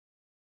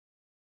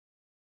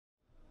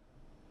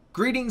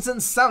Greetings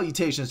and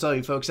salutations to all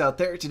you folks out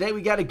there. Today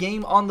we got a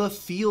game on the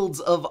Fields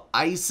of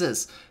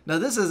Isis. Now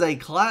this is a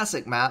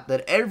classic map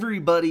that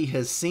everybody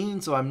has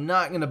seen, so I'm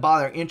not going to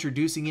bother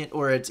introducing it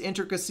or its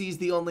intricacies.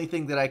 The only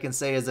thing that I can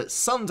say is that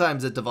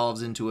sometimes it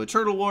devolves into a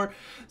turtle war,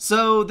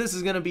 so this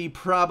is going to be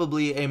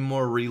probably a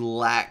more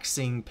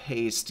relaxing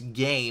paced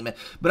game.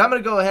 But I'm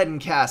going to go ahead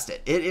and cast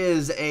it. It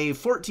is a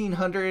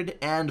 1400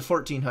 and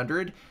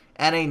 1400.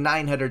 And a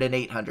 900 and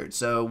 800.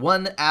 So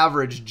one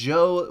average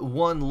Joe,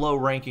 one low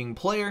ranking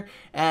player,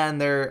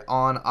 and they're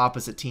on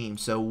opposite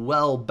teams. So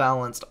well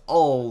balanced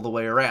all the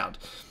way around.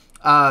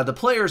 The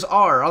players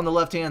are, on the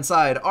left hand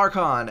side,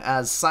 Archon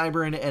as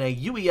Cybern and a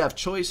UEF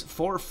choice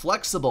for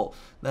Flexible.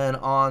 Then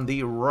on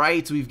the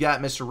right we've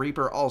got Mr.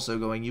 Reaper also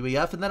going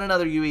UEF, and then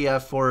another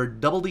UEF for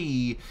Double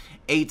D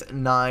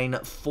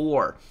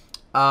 894.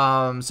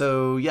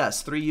 So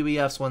yes, 3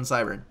 UEFs, 1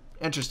 Cybern.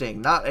 Interesting.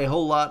 Not a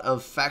whole lot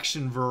of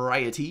faction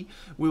variety.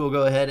 We will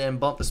go ahead and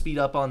bump the speed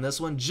up on this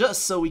one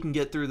just so we can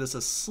get through this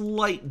a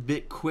slight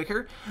bit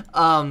quicker.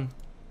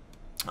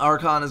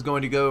 Archon is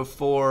going to go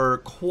for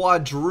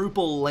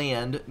quadruple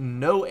land,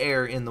 no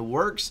air in the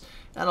works,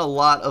 and a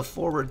lot of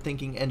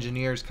forward-thinking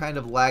engineers kind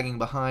of lagging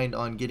behind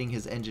on getting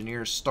his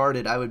engineers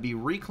started. I would be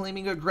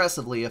reclaiming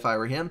aggressively if I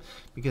were him,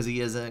 because he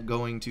isn't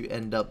going to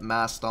end up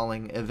mass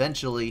stalling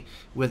eventually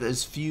with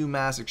as few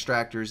mass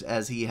extractors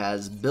as he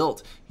has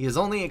built. He is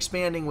only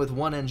expanding with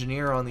 1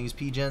 engineer on these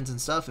P-gens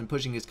and stuff and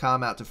pushing his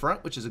comm out to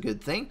front, which is a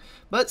good thing,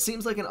 but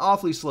seems like an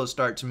awfully slow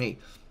start to me.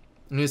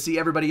 You see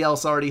everybody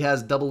else already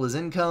has double his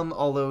income,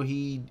 although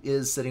he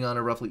is sitting on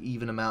a roughly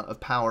even amount of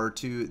power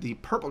to the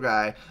purple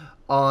guy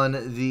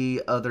on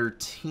the other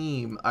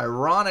team.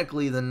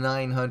 Ironically, the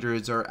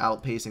 900s are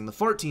outpacing the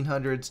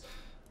 1400s,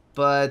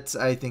 but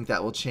I think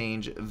that will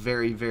change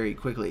very, very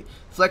quickly.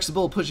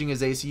 Flexible pushing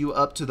his ACU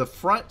up to the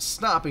front,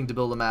 stopping to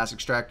build a mass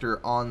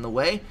extractor on the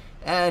way,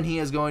 and he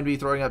is going to be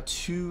throwing up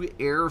 2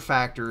 air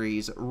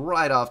factories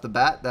right off the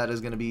bat. That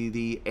is going to be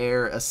the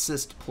air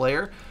assist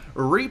player.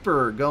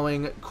 Reaper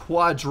going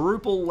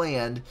quadruple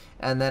land,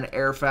 and then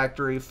air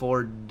factory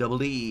for Double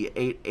D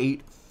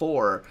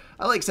 884.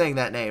 I like saying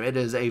that name. It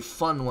is a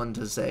fun one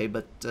to say,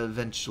 but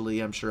eventually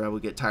I'm sure I will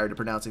get tired of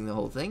pronouncing the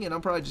whole thing, and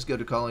I'll probably just go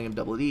to calling him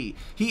Double D.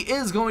 He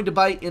is going to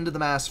bite into the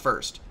mass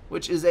first,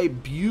 which is a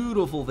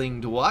beautiful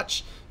thing to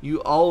watch.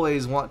 You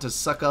always want to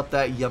suck up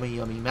that yummy,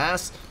 yummy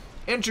mass.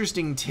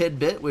 Interesting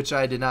tidbit, which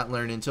I did not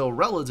learn until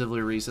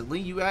relatively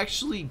recently, you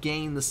actually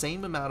gain the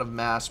same amount of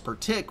mass per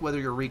tick whether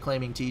you're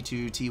reclaiming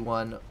T2,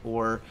 T1,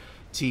 or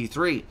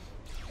T3.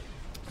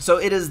 So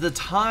it is the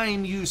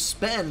time you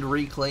spend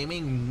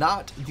reclaiming,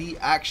 not the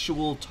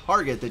actual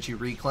target that you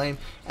reclaim,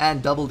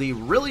 and Double D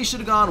really should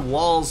have gone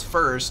walls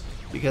first,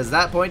 because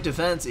that point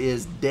defense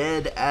is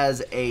dead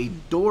as a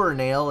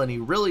doornail, and he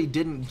really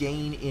didn't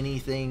gain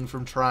anything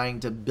from trying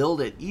to build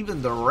it.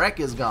 Even the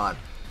wreck is gone.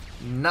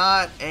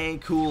 Not a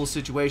cool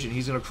situation.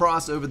 He's going to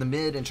cross over the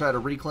mid and try to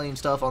reclaim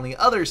stuff on the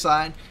other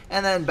side,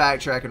 and then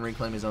backtrack and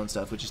reclaim his own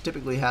stuff, which is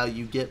typically how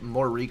you get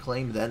more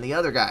reclaimed than the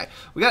other guy.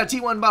 We got a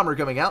T1 bomber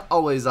coming out,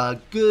 always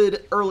a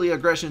good early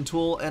aggression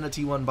tool, and a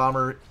T1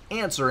 bomber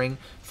answering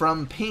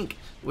from Pink,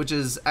 which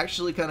is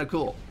actually kind of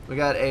cool. We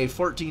got a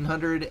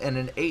 1400 and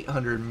an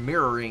 800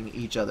 mirroring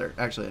each other.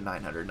 Actually a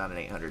 900, not an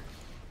 800.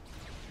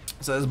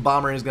 So this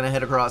bomber is going to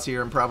head across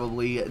here and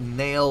probably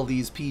nail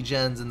these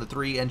P-gens and the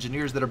 3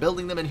 engineers that are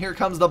building them. And here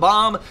comes the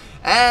bomb,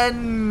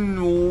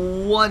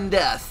 and 1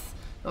 death.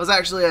 That was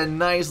actually a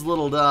nice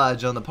little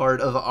dodge on the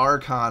part of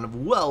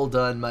Archon. Well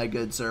done, my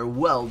good sir.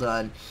 Well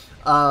done.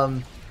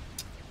 And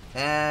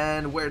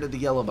where did the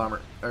yellow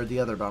bomber, or the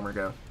other bomber,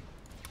 go?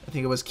 I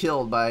think it was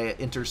killed by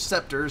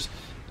interceptors,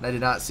 and I did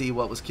not see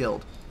what was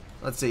killed.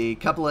 Let's see, a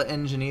couple of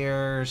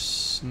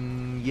engineers,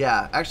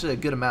 yeah, actually a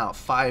good amount,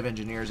 5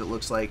 engineers it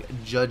looks like,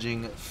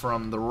 judging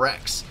from the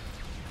wrecks.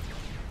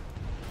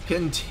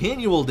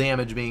 Continual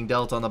damage being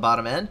dealt on the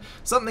bottom end.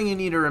 Something you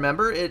need to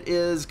remember, it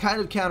is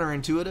kind of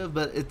counterintuitive,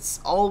 but it's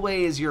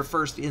always your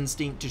first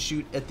instinct to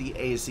shoot at the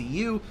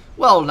ACU.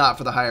 Well, not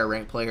for the higher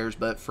rank players,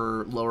 but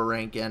for lower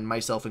rank and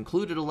myself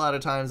included, a lot of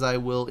times I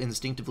will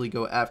instinctively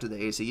go after the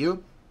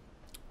ACU.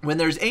 When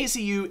there's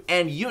ACU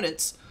and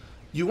units,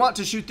 you want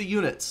to shoot the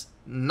units,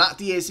 not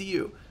the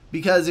ACU,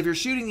 because if you're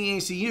shooting the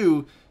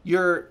ACU,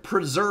 you're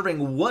preserving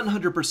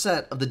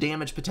 100% of the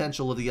damage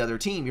potential of the other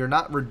team. You're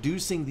not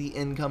reducing the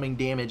incoming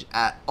damage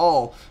at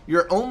all.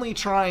 You're only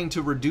trying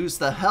to reduce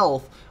the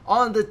health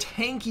on the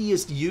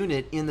tankiest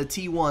unit in the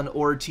T1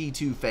 or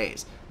T2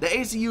 phase. The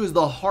ACU is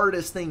the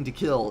hardest thing to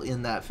kill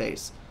in that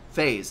phase.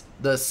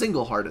 The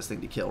single hardest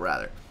thing to kill,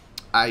 rather,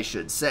 I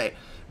should say.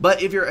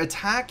 But if you're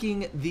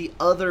attacking the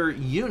other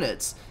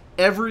units,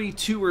 every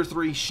 2 or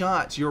 3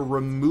 shots, you're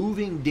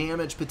removing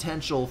damage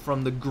potential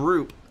from the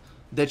group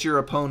that your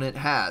opponent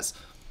has.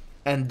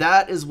 And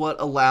that is what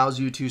allows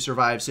you to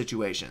survive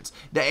situations.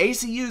 The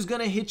ACU is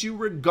going to hit you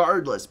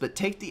regardless, but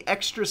take the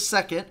extra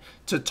second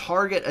to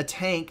target a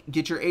tank,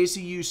 get your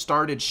ACU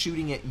started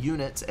shooting at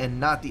units and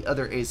not the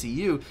other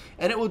ACU,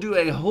 and it will do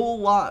a whole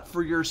lot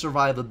for your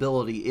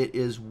survivability. It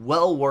is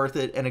well worth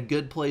it, and a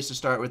good place to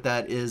start with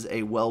that is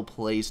a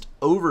well-placed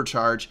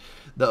overcharge.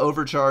 The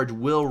overcharge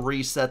will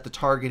reset the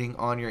targeting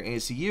on your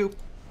ACU.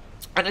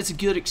 And it's a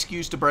good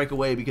excuse to break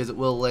away because it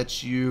will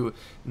let you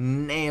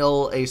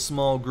nail a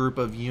small group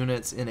of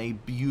units in a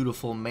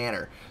beautiful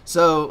manner.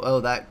 So,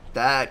 oh,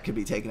 that could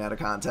be taken out of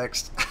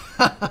context.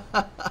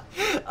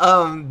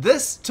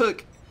 This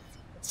took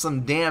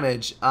some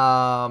damage.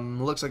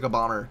 Looks like a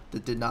bomber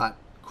that did not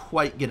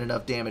quite get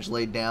enough damage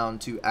laid down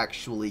to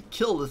actually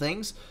kill the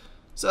things.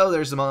 So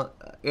there's some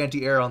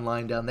anti-air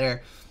online down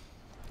there.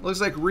 Looks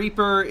like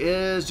Reaper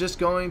is just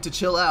going to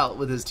chill out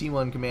with his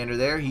T1 commander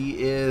there. He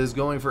is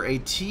going for a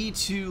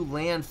T2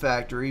 land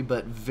factory,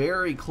 but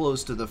very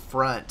close to the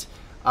front.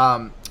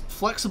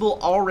 Flexible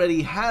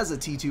already has a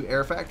T2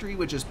 air factory,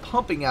 which is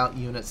pumping out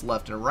units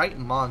left and right,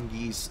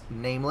 mongoose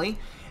namely.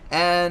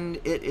 And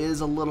it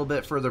is a little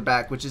bit further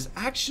back, which is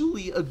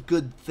actually a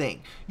good thing.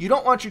 You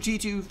don't want your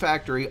T2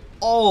 factory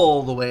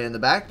all the way in the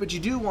back, but you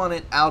do want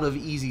it out of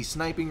easy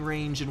sniping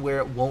range and where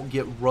it won't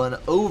get run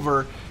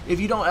over if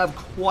you don't have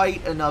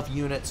quite enough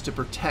units to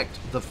protect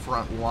the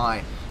front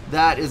line.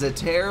 That is a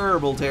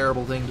terrible,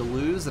 terrible thing to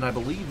lose, and I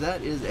believe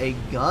that is a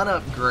gun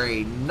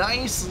upgrade.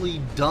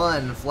 Nicely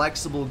done,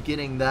 Flexible,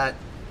 getting that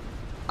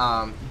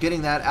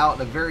out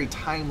in a very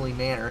timely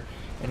manner.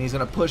 And he's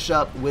going to push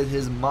up with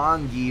his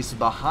mongoose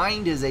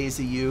behind his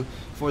ACU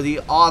for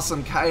the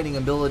awesome kiting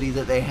ability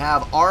that they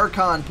have.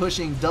 Archon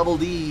pushing Double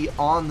D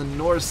on the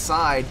north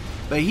side,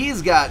 but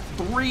he's got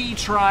 3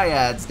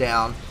 triads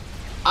down.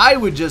 I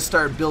would just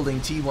start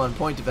building T1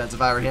 point defense if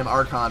I were him.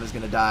 Archon is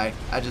going to die.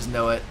 I just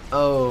know it.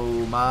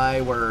 Oh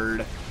my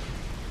word.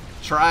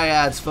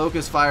 Triads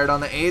focus fired on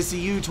the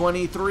ACU.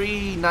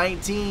 23,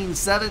 19,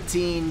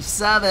 17,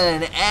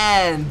 7,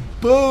 and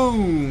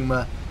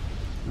boom!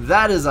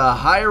 That is a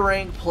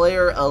high-rank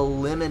player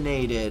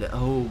eliminated.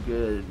 Oh,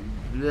 good.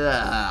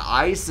 Ugh.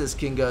 ISIS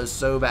can go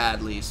so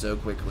badly, so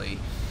quickly.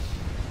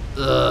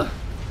 Ugh.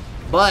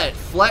 But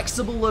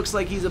Flexible looks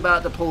like he's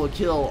about to pull a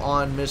kill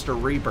on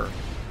Mr. Reaper.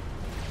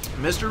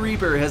 Mr.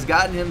 Reaper has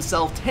gotten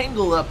himself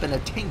tangled up in a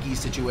tanky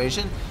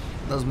situation.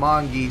 Those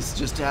mongoose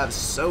just have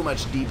so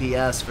much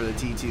DPS for the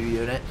T2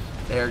 unit.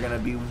 They're going to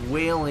be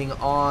wailing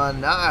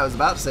on, I was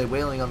about to say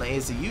wailing on the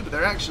ACU, but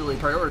they're actually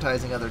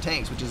prioritizing other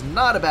tanks, which is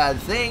not a bad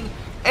thing.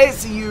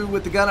 ACU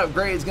with the gun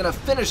upgrade is going to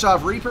finish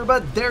off Reaper,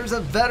 but there's a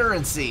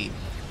veterancy.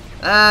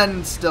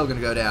 And still going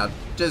to go down.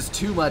 Just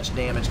too much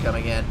damage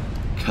coming in.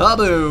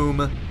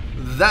 Kaboom!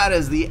 That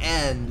is the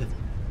end.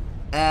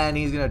 And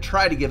he's going to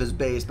try to give his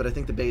base, but I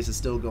think the base is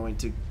still going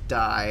to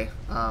die.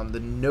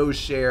 The no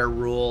share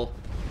rule.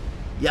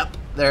 Yep,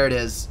 there it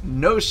is.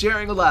 No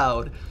sharing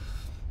allowed.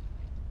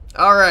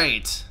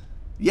 Alright.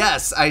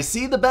 Yes, I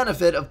see the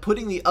benefit of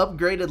putting the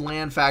upgraded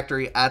land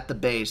factory at the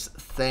base.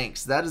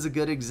 Thanks. That is a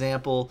good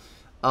example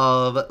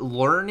of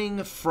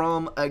learning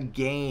from a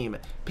game.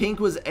 Pink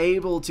was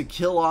able to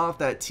kill off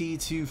that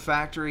T2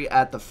 factory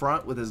at the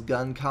front with his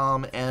gun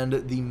comm,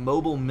 and the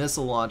mobile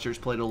missile launchers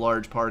played a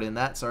large part in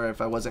that. Sorry if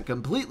I wasn't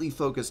completely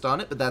focused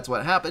on it, but that's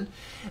what happened.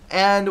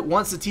 And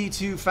once the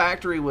T2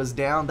 factory was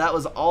down, that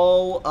was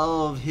all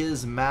of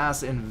his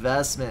mass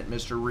investment.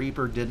 Mr.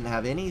 Reaper didn't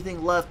have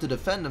anything left to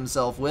defend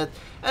himself with,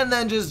 and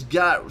then just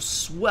got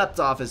swept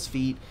off his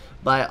feet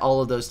by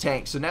all of those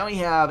tanks. So now we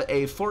have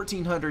a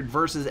 1400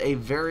 versus a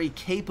very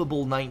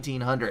capable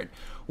 1900.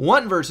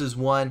 1 versus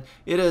 1.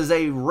 It is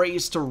a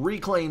race to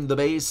reclaim the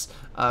base.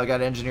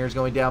 Got engineers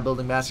going down,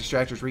 building mass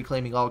extractors,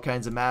 reclaiming all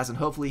kinds of mass, and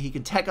hopefully he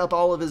can tech up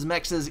all of his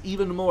mexes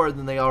even more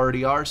than they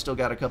already are. Still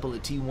got a couple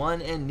of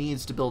T1 and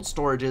needs to build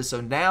storages,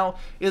 so now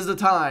is the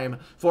time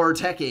for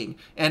teching.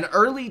 An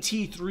early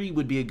T3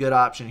 would be a good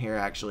option here,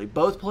 actually.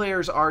 Both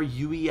players are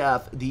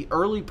UEF. The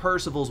early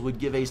Percivals would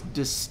give a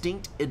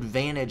distinct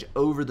advantage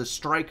over the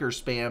striker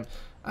spam.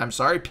 I'm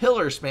sorry,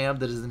 pillar spam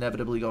that is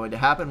inevitably going to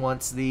happen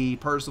once the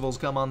Percivals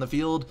come on the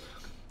field.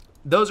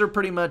 Those are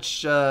pretty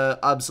much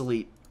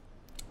obsolete.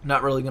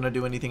 Not really going to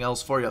do anything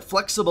else for you.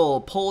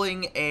 Flexible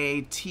pulling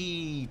a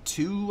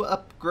T2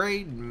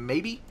 upgrade,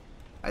 maybe?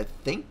 I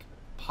think,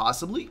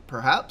 possibly,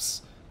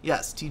 perhaps.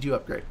 Yes, T2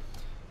 upgrade.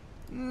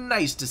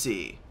 Nice to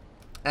see.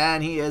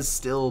 And he is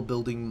still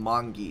building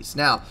mongoose.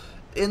 Now,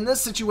 in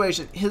this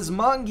situation, his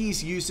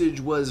mongoose usage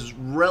was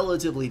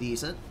relatively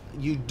decent.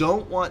 You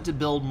don't want to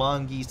build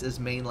mongoose as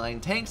mainline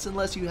tanks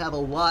unless you have a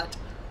lot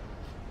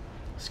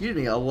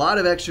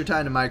of extra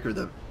time to micro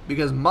them,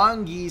 because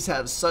mongoose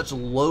have such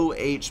low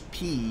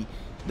HP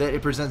that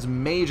it presents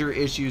major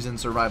issues in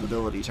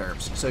survivability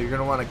terms. So you're going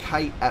to want to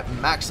kite at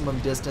maximum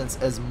distance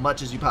as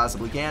much as you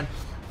possibly can.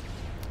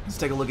 Let's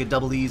take a look at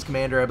Double E's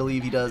commander. I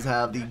believe he does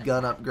have the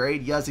gun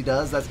upgrade. Yes, he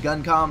does. That's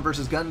Guncom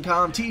versus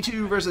Guncom.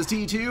 T2 versus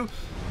T2.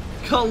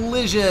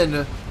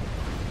 Collision.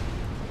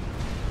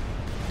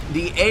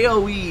 The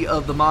AoE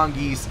of the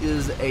Mongoose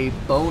is a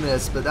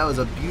bonus, but that was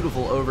a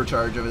beautiful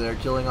overcharge over there,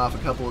 killing off a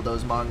couple of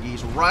those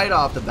Mongoose right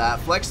off the bat.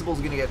 Flexible's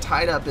going to get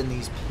tied up in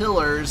these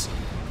pillars.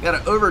 Got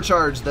to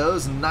overcharge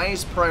those.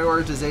 Nice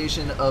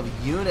prioritization of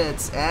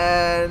units,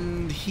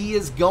 and he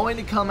is going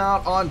to come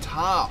out on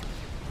top.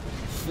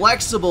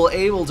 Flexible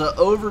able to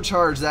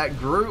overcharge that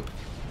group,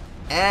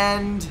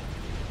 and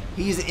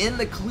he's in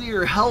the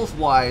clear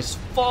health-wise.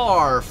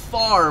 Far,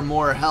 far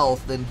more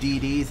health than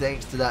DD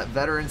thanks to that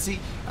veterancy.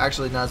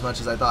 Actually, not as much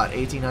as I thought.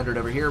 1,800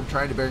 over here,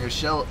 trying to bring a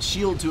shield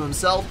to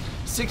himself.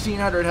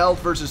 1,600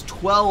 health versus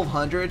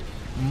 1,200.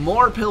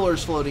 More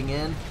pillars floating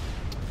in.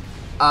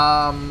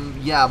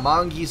 Yeah,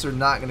 Mongoose are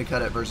not going to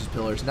cut it versus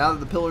pillars. Now that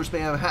the pillar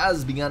spam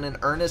has begun in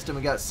earnest and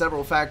we got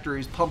several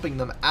factories pumping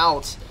them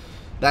out,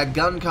 that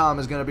Guncom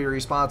is going to be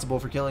responsible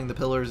for killing the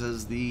pillars,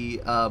 as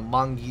the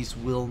Mongoose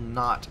will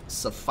not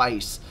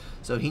suffice.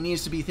 So he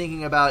needs to be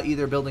thinking about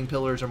either building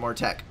pillars or more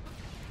tech.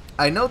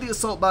 I know the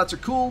assault bots are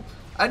cool.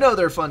 I know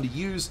they're fun to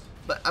use,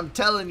 but I'm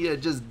telling you,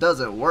 it just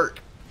doesn't work.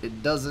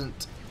 It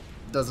doesn't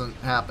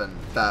happen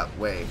that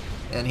way.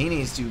 And he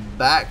needs to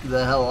back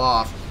the hell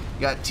off.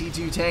 Got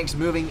T2 tanks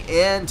moving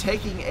in,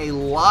 taking a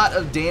lot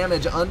of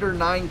damage, under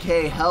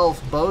 9k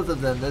health, both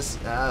of them.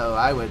 Oh,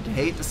 I would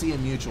hate to see a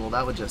mutual.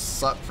 That would just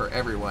suck for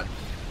everyone.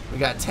 We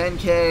got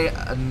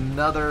 10k,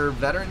 another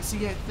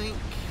veterancy, I think.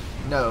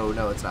 No,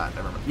 it's not.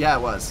 Never mind. Yeah,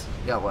 it was.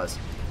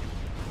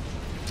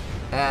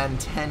 And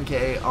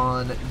 10k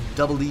on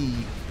Double E.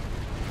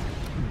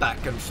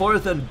 Back and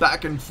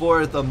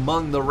forth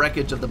among the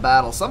wreckage of the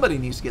battle. Somebody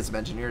needs to get some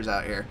engineers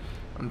out here.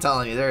 I'm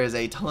telling you, there is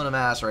a ton of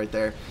mass right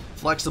there.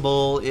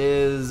 Flexible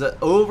is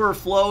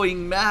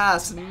overflowing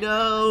mass.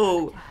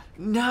 No,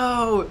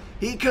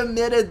 he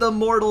committed the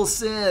mortal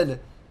sin.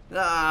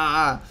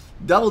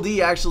 Double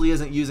D actually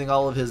isn't using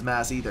all of his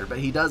mass either, but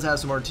he does have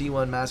some more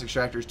T1 mass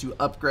extractors to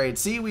upgrade.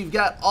 See, we've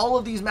got all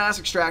of these mass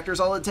extractors.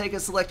 All it takes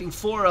is selecting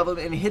 4 of them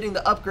and hitting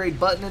the upgrade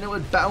button, and it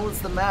would balance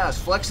the mass.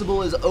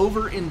 Flexible is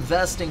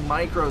over-investing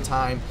micro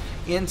time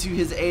into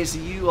his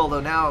ACU,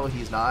 although now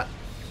he's not.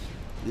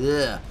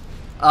 Ugh.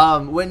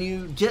 When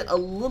you get a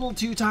little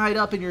too tied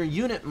up in your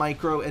unit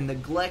micro and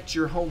neglect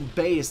your home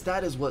base,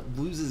 that is what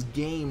loses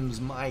games.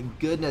 My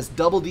goodness.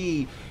 Double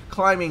D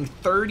climbing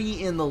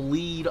 30 in the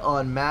lead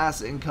on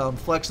mass income.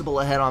 Flexible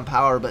ahead on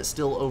power, but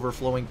still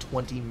overflowing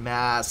 20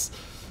 mass.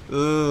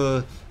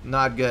 Ugh,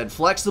 not good.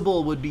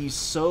 Flexible would be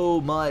so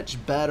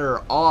much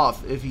better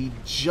off if he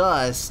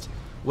just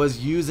was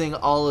using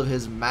all of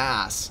his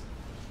mass.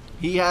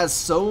 He has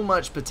so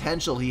much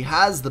potential. He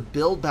has the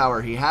build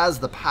power. He has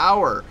the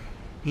power.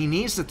 He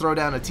needs to throw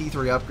down a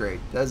T3 upgrade.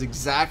 That's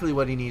exactly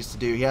what he needs to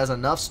do. He has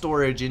enough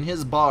storage in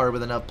his bar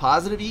with enough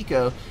positive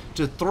eco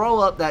to throw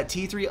up that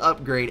T3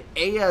 upgrade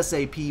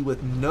ASAP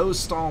with no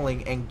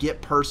stalling and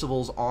get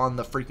Percival's on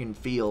the freaking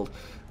field.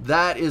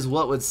 That is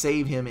what would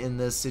save him in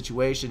this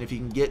situation. If he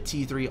can get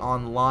T3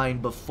 online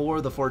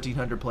before the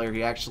 1400 player,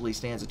 he actually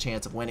stands a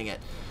chance of winning it.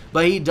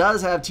 But he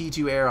does have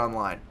T2 air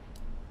online.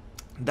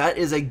 That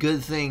is a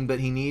good thing, but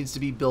he needs to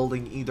be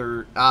building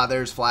either...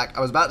 there's Flak.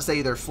 I was about to say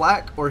either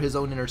Flak or his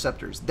own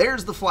interceptors.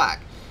 There's the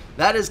Flak.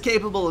 That is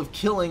capable of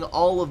killing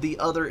all of the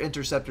other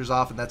interceptors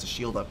off, and that's a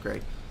shield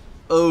upgrade.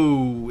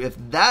 Oh, if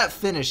that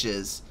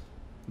finishes,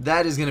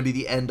 that is going to be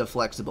the end of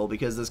Flexible,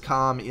 because this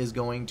comm is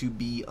going to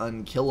be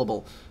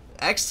unkillable.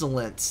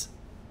 Excellent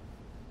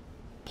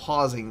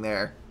pausing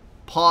there.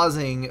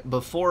 Pausing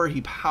before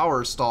he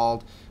power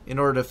stalled in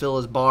order to fill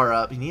his bar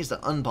up. He needs to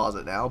unpause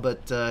it now,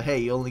 but hey,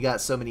 you only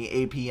got so many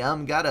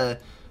APM. Gotta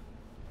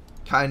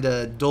kind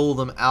of dole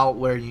them out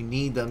where you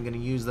need them. Gonna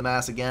use the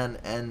mass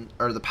again,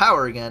 or the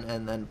power again,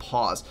 and then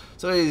pause.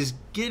 So he's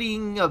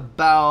getting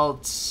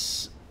about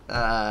 8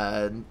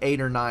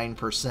 or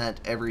 9%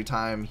 every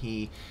time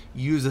he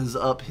uses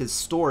up his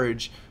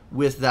storage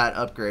with that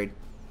upgrade.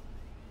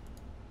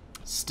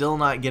 Still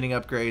not getting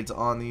upgrades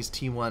on these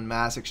T1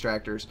 mass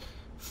extractors.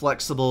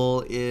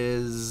 Flexible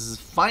is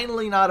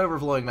finally not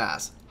overflowing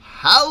mass.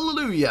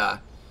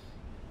 Hallelujah!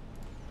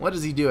 What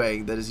is he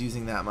doing that is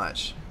using that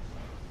much?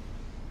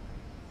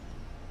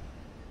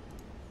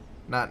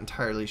 Not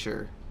entirely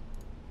sure.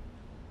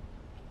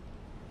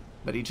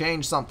 But he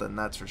changed something,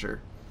 that's for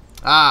sure.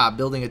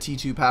 Building a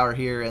T2 power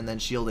here and then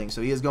shielding.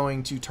 So he is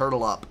going to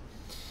turtle up.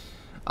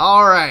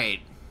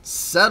 Alright.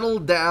 Settle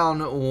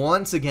down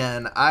once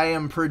again. I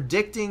am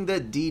predicting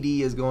that DD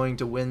is going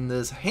to win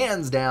this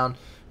hands down,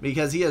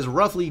 because he has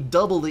roughly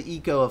double the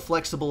eco of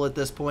Flexible at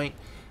this point.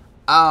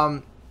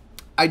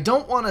 I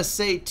don't want to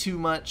say too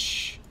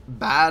much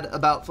bad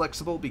about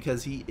Flexible,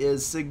 because he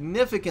is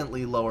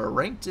significantly lower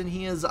ranked and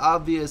he is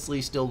obviously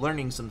still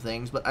learning some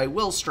things, but I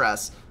will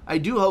stress, I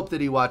do hope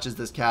that he watches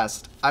this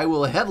cast. I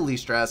will heavily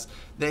stress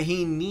that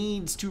he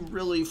needs to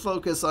really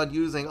focus on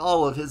using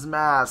all of his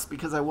mass,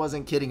 because I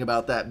wasn't kidding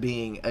about that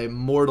being a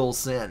mortal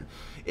sin.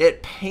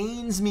 It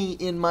pains me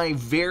in my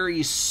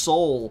very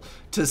soul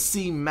to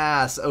see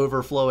mass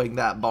overflowing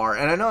that bar.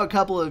 And I know a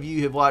couple of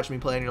you have watched me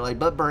play and you're like,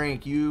 but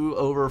Brink, you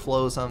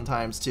overflow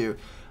sometimes too.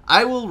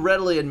 I will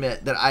readily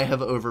admit that I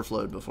have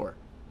overflowed before.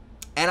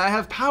 And I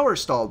have power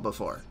stalled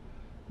before.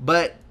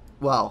 But,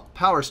 well,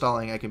 power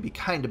stalling I can be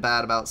kind of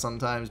bad about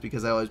sometimes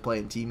because I always play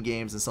in team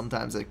games, and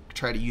sometimes I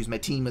try to use my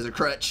team as a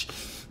crutch.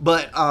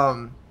 But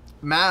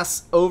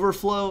mass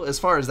overflow, as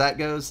far as that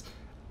goes,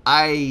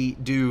 I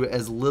do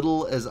as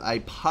little as I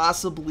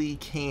possibly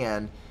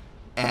can,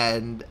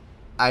 and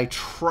I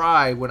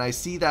try, when I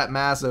see that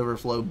mass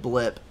overflow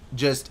blip,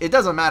 just, it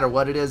doesn't matter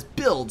what it is,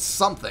 build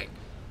something.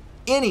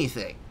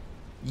 Anything.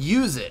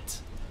 Use it.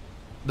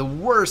 The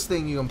worst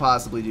thing you can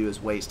possibly do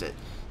is waste it.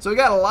 So we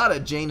got a lot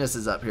of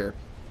Januses up here.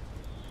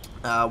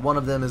 One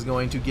of them is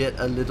going to get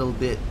a little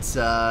bit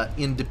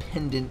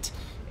independent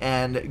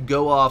and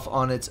go off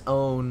on its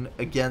own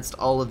against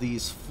all of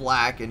these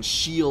flak and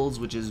shields,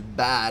 which is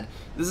bad.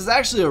 This is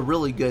actually a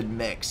really good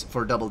mix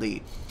for Double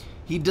D.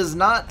 He does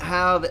not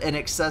have an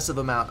excessive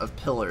amount of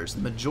pillars.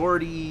 The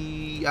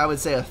majority, I would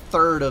say a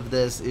third of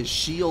this is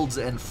shields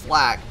and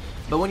flak.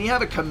 But when you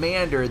have a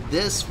commander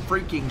this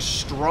freaking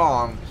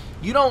strong,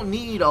 you don't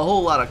need a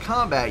whole lot of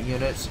combat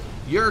units.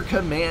 Your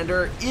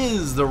commander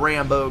is the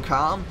Rambo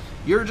Com.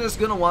 You're just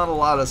going to want a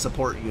lot of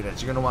support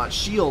units. You're going to want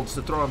shields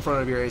to throw in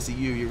front of your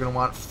ACU. You're going to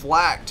want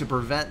flak to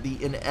prevent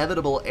the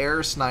inevitable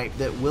air snipe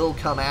that will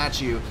come at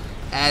you.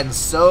 And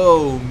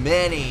so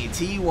many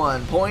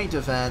T1 point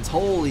defense.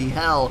 Holy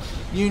hell.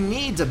 You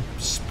need to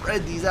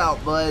spread these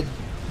out, bud.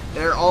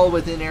 They're all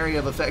within area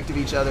of effect of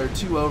each other.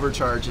 2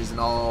 overcharges and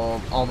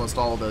almost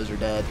all of those are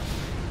dead.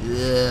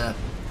 Ugh.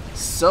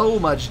 So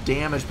much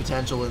damage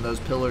potential in those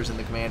pillars in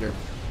the commander.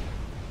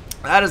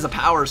 That is a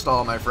power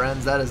stall, my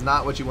friends. That is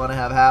not what you want to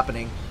have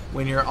happening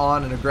when you're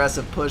on an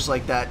aggressive push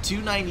like that.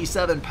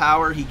 297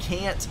 power. He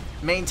can't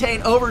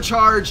maintain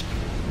overcharge.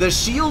 The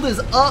shield is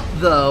up,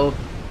 though,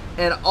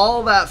 and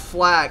all that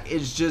flak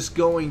is just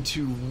going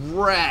to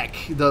wreck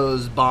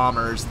those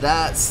bombers.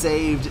 That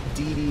saved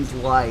DD's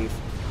life.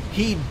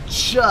 He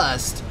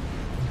just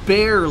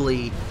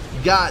barely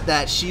got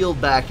that shield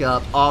back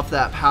up off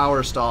that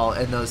power stall,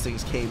 and those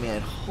things came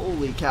in.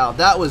 Holy cow.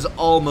 That was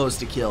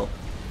almost a kill.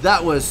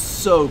 That was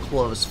so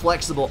close.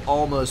 Flexible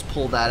almost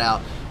pulled that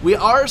out. We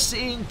are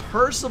seeing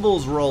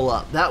Percival's roll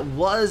up. That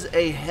was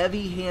a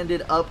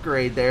heavy-handed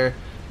upgrade there.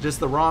 Just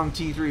the wrong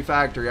T3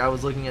 factory. I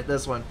was looking at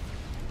this one.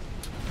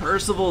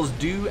 Percival's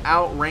do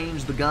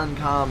outrange the gun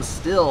comms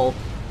still,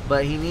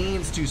 but he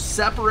needs to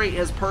separate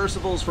his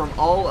Percivals from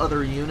all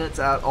other units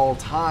at all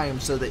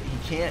times so that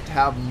he can't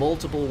have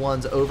multiple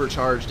ones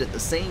overcharged at the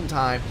same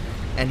time,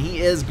 and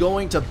he is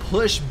going to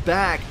push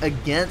back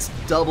against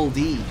Double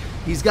D.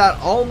 He's got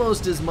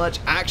almost as much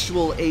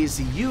actual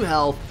ACU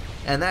health,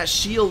 and that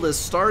shield is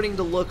starting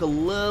to look a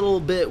little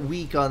bit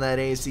weak on that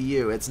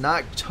ACU. It's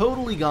not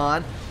totally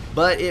gone,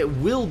 but it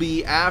will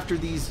be after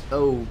these.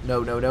 Oh,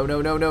 no, no, no,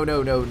 no, no, no,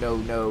 no, no, no,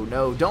 no,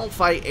 no. Don't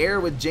fight air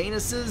with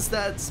Januses.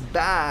 That's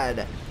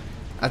bad.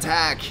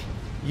 Attack.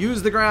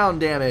 Use the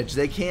ground damage.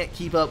 They can't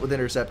keep up with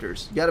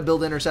interceptors. You got to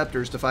build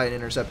interceptors to fight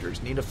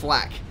interceptors. Need a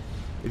flak.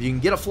 If you can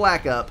get a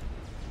flak up,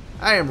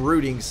 I am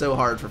rooting so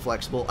hard for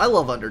Flexible. I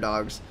love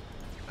underdogs.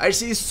 I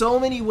see so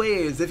many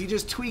ways. If you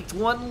just tweaked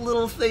one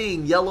little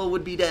thing, Yellow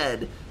would be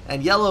dead.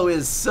 And Yellow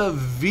is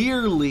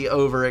severely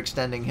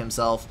overextending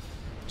himself.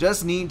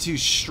 Just need to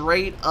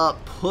straight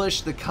up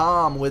push the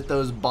comm with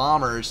those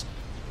bombers.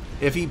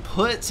 If he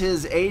puts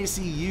his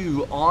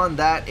ACU on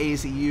that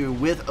ACU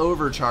with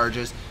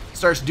overcharges,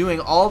 starts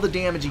doing all the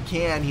damage he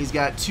can, he's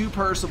got 2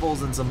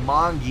 Percivals and some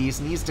Mongeese,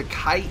 needs to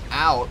kite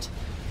out.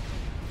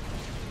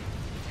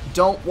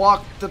 Don't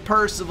walk the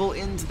Percival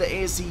into the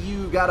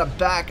ACU. Gotta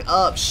back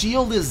up.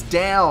 Shield is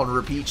down.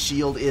 Repeat,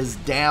 shield is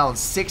down.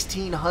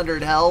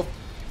 1,600 health.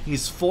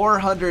 He's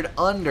 400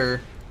 under.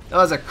 That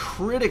was a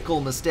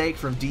critical mistake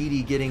from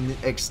DD getting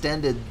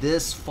extended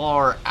this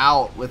far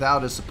out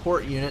without his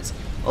support units,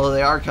 although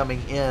they are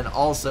coming in.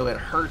 Also, it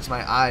hurts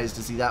my eyes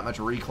to see that much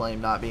reclaim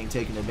not being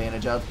taken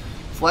advantage of.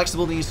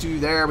 Flexible needs to,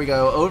 there we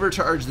go,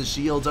 overcharge the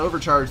shields,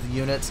 overcharge the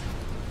units.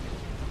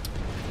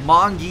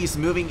 Mongeese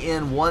moving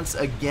in once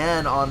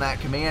again on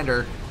that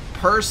commander.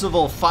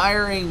 Percival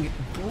firing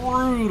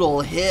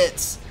brutal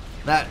hits.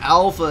 That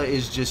alpha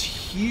is just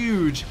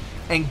huge.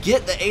 And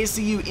get the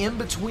ACU in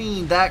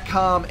between that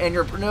comm and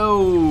your,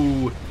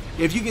 no.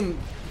 If you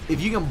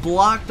can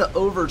block the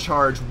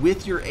overcharge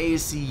with your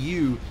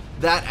ACU,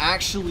 that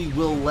actually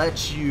will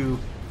let you,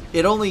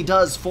 it only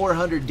does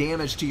 400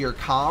 damage to your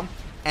comm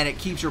and it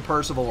keeps your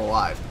Percival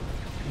alive.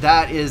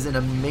 That is an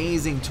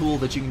amazing tool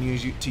that you can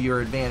use to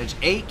your advantage.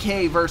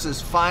 8K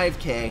versus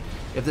 5K.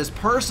 If this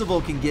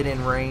Percival can get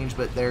in range,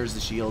 but there's the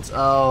shields.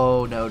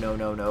 Oh, no, no,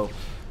 no, no.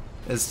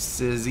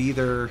 This is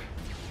either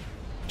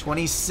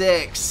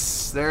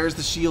 26. There's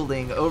the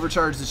shielding.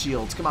 Overcharge the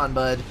shields. Come on,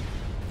 bud.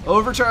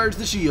 Overcharge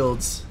the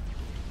shields.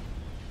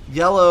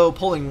 Yellow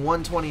pulling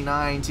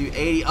 129 to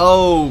 80.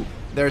 Oh,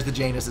 there's the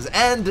Januses.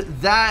 And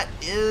that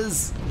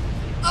is...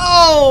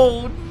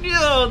 Oh,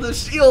 no, the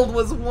shield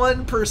was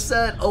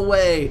 1%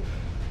 away.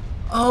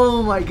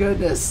 Oh, my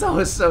goodness, that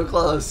was so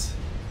close.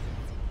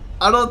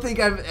 I don't think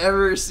I've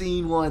ever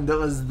seen one that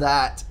was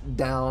that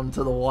down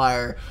to the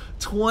wire.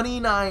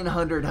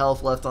 2,900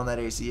 health left on that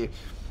ACU.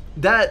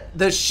 that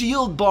the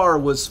shield bar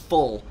was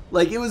full.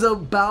 Like, it was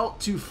about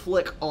to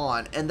flick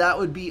on, and that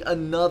would be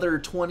another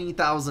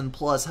 20,000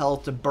 plus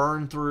health to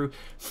burn through.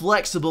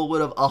 Flexible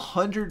would have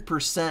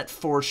 100%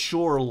 for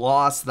sure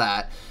lost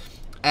that.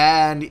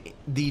 And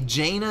the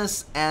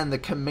Janus and the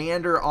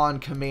Commander on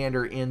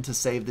Commander in to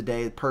save the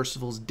day.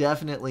 Percival's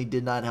definitely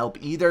did not help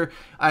either.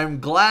 I'm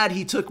glad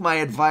he took my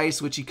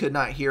advice, which he could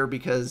not hear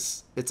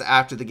because it's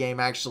after the game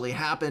actually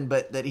happened,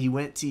 but that he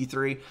went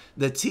T3.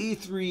 The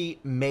T3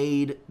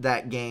 made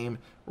that game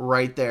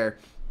right there.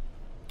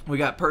 We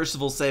got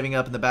Percival saving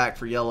up in the back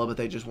for yellow, but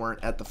they just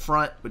weren't at the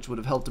front, which would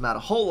have helped him out a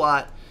whole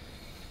lot.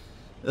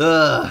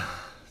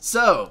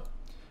 So,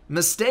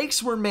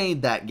 mistakes were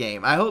made that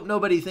game. I hope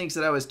nobody thinks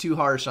that I was too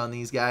harsh on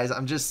these guys.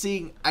 I'm just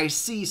seeing, I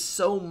see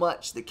so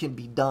much that can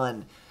be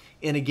done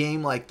in a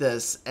game like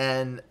this,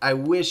 and I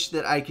wish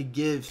that I could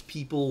give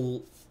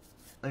people,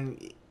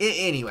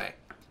 anyway,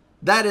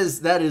 that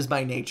is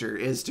my nature,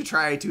 is to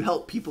try to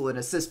help people and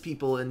assist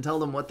people and tell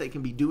them what they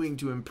can be doing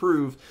to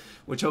improve,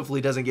 which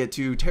hopefully doesn't get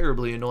too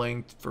terribly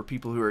annoying for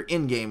people who are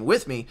in-game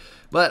with me,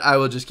 but I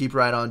will just keep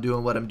right on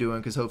doing what I'm doing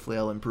because hopefully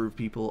I'll improve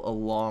people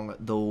along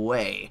the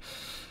way.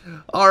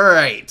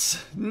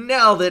 Alright,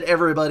 now that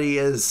everybody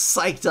is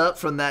psyched up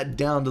from that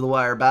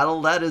down-to-the-wire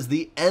battle, that is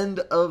the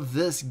end of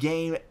this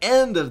game,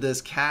 end of this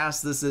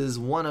cast. This is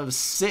one of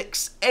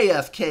 6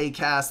 AFK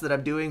casts that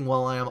I'm doing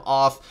while I am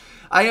off.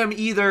 I am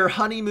either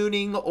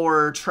honeymooning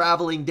or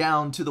traveling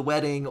down to the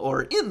wedding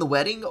or in the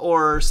wedding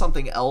or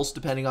something else,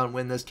 depending on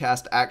when this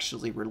cast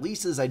actually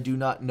releases. I do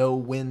not know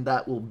when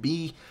that will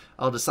be.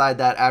 I'll decide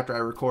that after I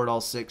record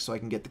all 6 so I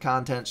can get the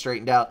content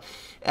straightened out.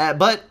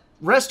 But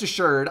rest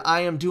assured,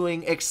 I am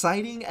doing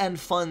exciting and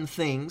fun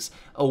things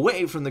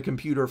away from the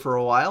computer for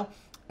a while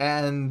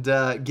and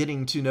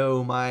getting to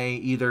know my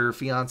either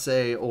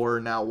fiance or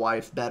now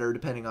wife better,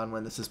 depending on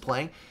when this is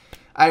playing.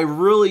 I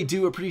really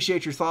do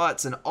appreciate your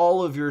thoughts and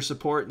all of your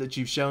support that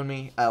you've shown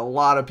me. A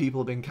lot of people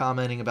have been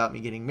commenting about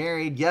me getting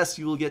married. Yes,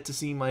 you will get to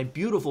see my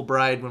beautiful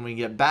bride when we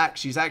get back.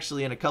 She's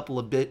actually in a couple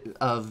of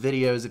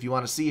videos if you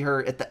want to see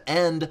her at the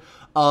end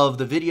of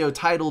the video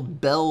titled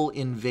Belle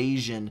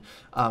Invasion,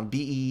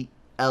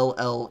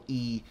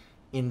 B-E-L-L-E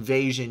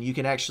Invasion. You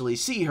can actually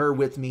see her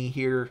with me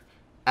here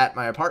at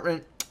my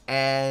apartment.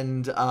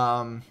 And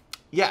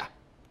yeah,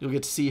 you'll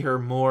get to see her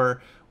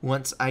more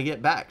once I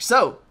get back.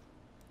 So,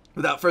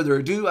 without further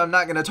ado, I'm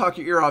not going to talk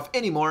your ear off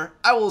anymore.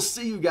 I will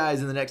see you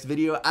guys in the next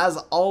video. As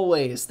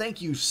always,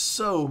 thank you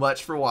so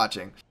much for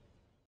watching.